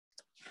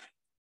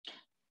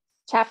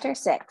Chapter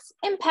 6,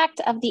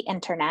 Impact of the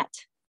Internet.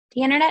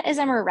 The internet is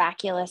a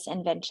miraculous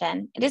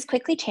invention. It has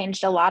quickly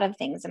changed a lot of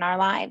things in our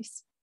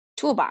lives.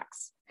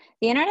 Toolbox.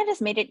 The internet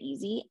has made it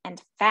easy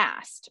and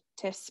fast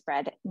to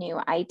spread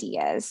new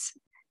ideas.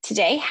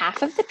 Today,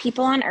 half of the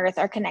people on Earth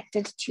are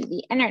connected to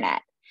the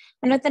internet.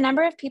 And with the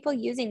number of people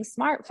using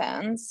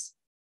smartphones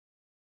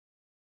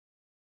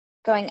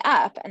going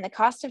up and the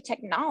cost of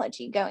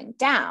technology going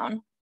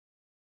down,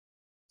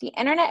 the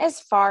internet is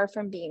far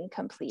from being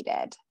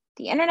completed.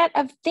 The Internet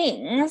of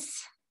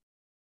Things,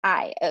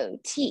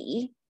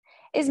 IoT,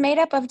 is made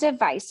up of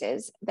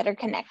devices that are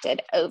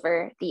connected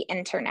over the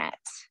internet.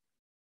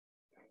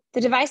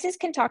 The devices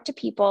can talk to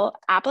people,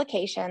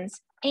 applications,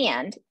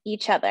 and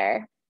each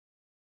other.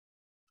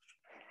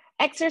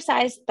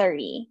 Exercise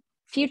 30,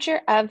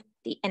 Future of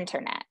the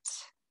Internet.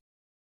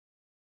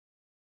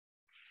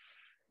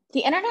 The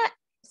internet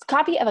is a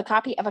copy of a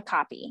copy of a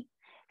copy.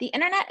 The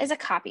internet is a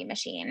copy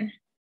machine.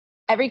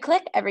 Every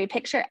click, every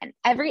picture, and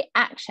every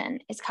action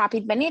is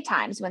copied many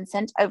times when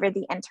sent over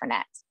the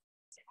internet.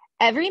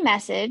 Every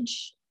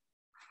message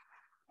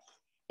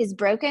is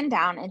broken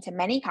down into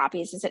many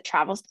copies as it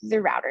travels through the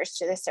routers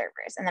to the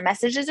servers, and the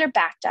messages are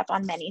backed up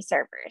on many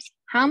servers.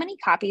 How many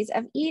copies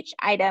of each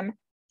item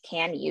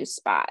can you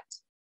spot?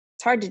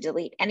 It's hard to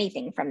delete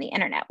anything from the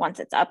internet once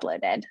it's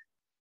uploaded.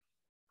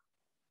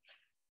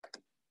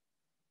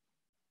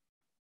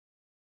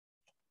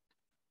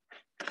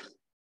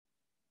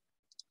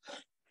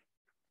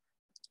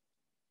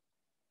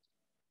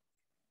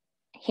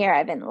 Here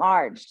I've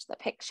enlarged the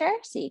picture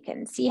so you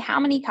can see how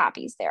many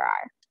copies there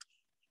are.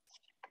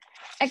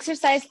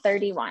 Exercise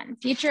 31,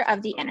 Future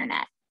of the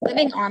Internet,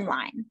 Living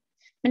Online.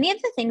 Many of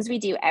the things we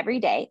do every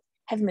day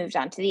have moved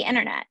onto the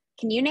internet.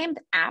 Can you name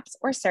apps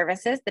or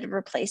services that have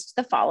replaced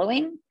the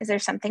following? Is there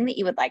something that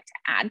you would like to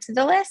add to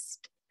the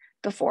list?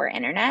 Before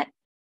internet,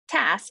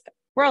 task,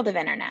 world of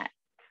internet.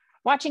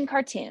 Watching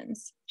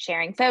cartoons,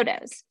 sharing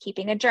photos,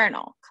 keeping a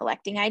journal,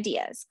 collecting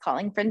ideas,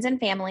 calling friends and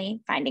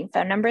family, finding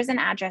phone numbers and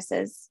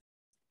addresses,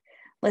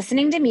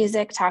 listening to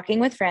music, talking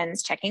with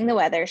friends, checking the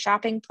weather,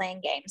 shopping, playing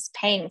games,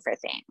 paying for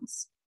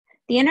things.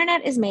 The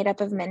internet is made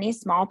up of many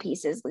small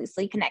pieces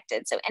loosely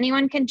connected so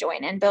anyone can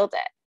join and build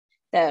it.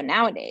 Though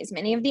nowadays,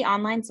 many of the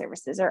online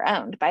services are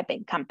owned by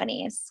big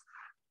companies.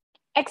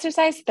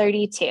 Exercise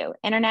 32,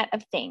 Internet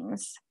of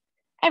Things.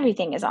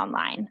 Everything is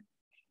online.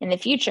 In the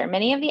future,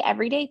 many of the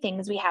everyday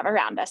things we have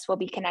around us will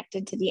be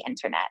connected to the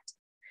internet.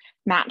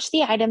 Match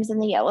the items in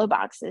the yellow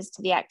boxes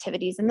to the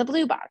activities in the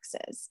blue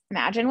boxes.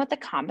 Imagine what the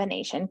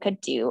combination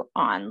could do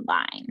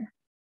online.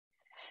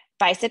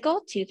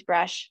 Bicycle,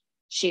 toothbrush,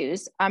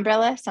 shoes,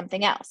 umbrella,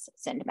 something else.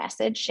 Send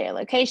message, share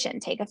location,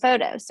 take a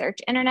photo, search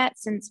internet,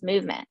 sense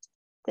movement.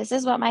 This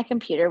is what my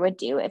computer would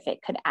do if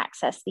it could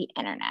access the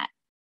internet.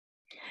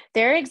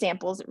 There are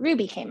examples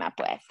Ruby came up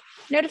with.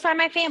 Notify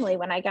my family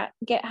when I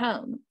get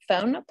home.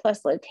 Phone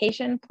plus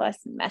location plus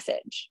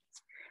message.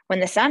 When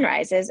the sun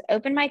rises,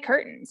 open my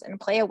curtains and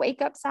play a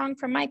wake-up song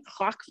from my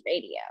clock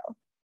radio.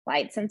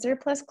 Light sensor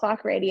plus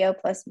clock radio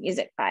plus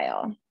music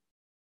file.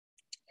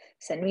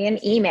 Send me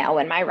an email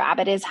when my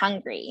rabbit is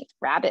hungry.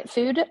 Rabbit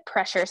food,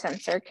 pressure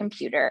sensor,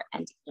 computer,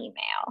 and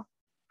email.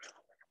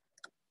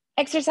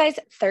 Exercise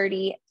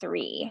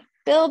 33,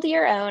 Build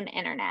your own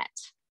internet.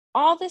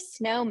 All the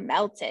snow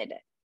melted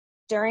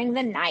during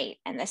the night,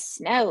 and the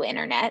snow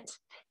internet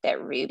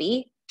that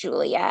Ruby,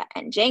 Julia,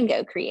 and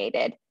Django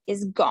created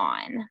is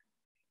gone.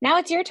 Now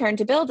it's your turn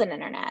to build an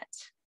internet.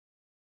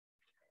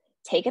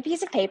 Take a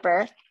piece of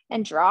paper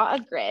and draw a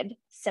grid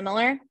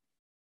similar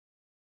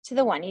to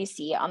the one you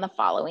see on the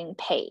following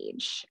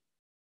page.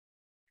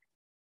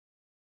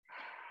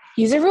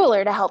 Use a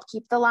ruler to help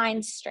keep the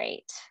lines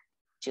straight.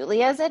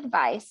 Julia's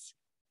advice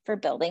for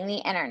building the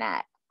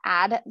internet.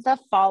 Add the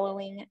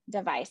following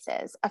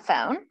devices: a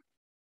phone,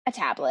 a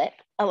tablet,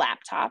 a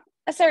laptop,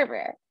 a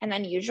server, an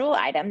unusual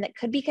item that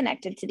could be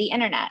connected to the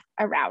internet,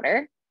 a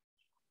router.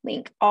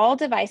 Link all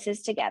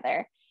devices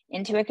together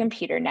into a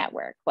computer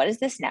network. What is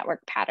this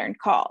network pattern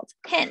called?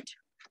 Hint,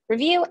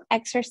 review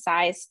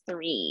exercise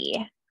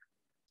 3.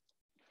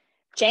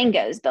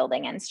 Django's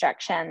building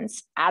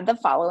instructions. Add the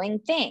following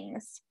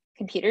things.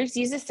 Computers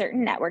use a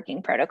certain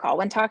networking protocol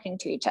when talking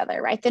to each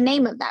other. Write the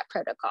name of that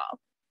protocol.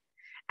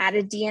 Add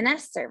a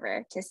DNS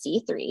server to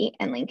C3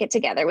 and link it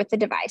together with the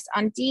device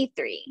on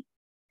D3.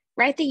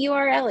 Write the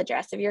URL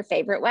address of your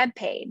favorite web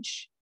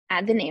page.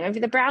 Add the name of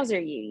the browser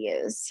you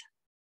use.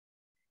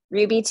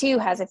 Ruby 2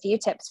 has a few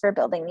tips for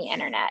building the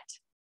internet.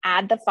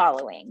 Add the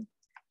following.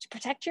 To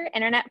protect your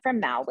internet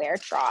from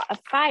malware, draw a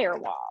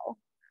firewall.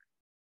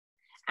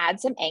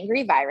 Add some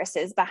angry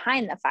viruses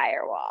behind the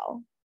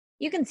firewall.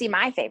 You can see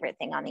my favorite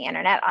thing on the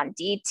internet on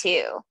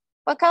D2.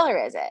 What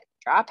color is it?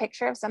 Draw a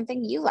picture of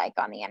something you like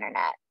on the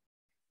internet.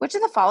 Which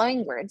of the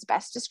following words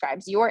best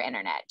describes your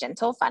internet?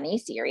 Gentle, funny,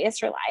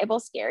 serious,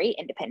 reliable, scary,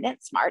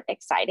 independent, smart,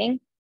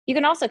 exciting. You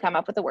can also come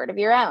up with a word of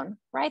your own.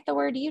 Write the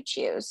word you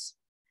choose.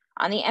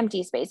 On the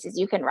empty spaces,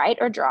 you can write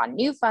or draw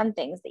new fun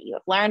things that you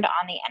have learned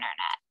on the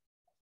internet.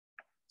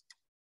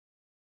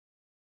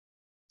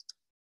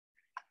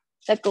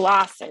 The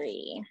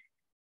glossary.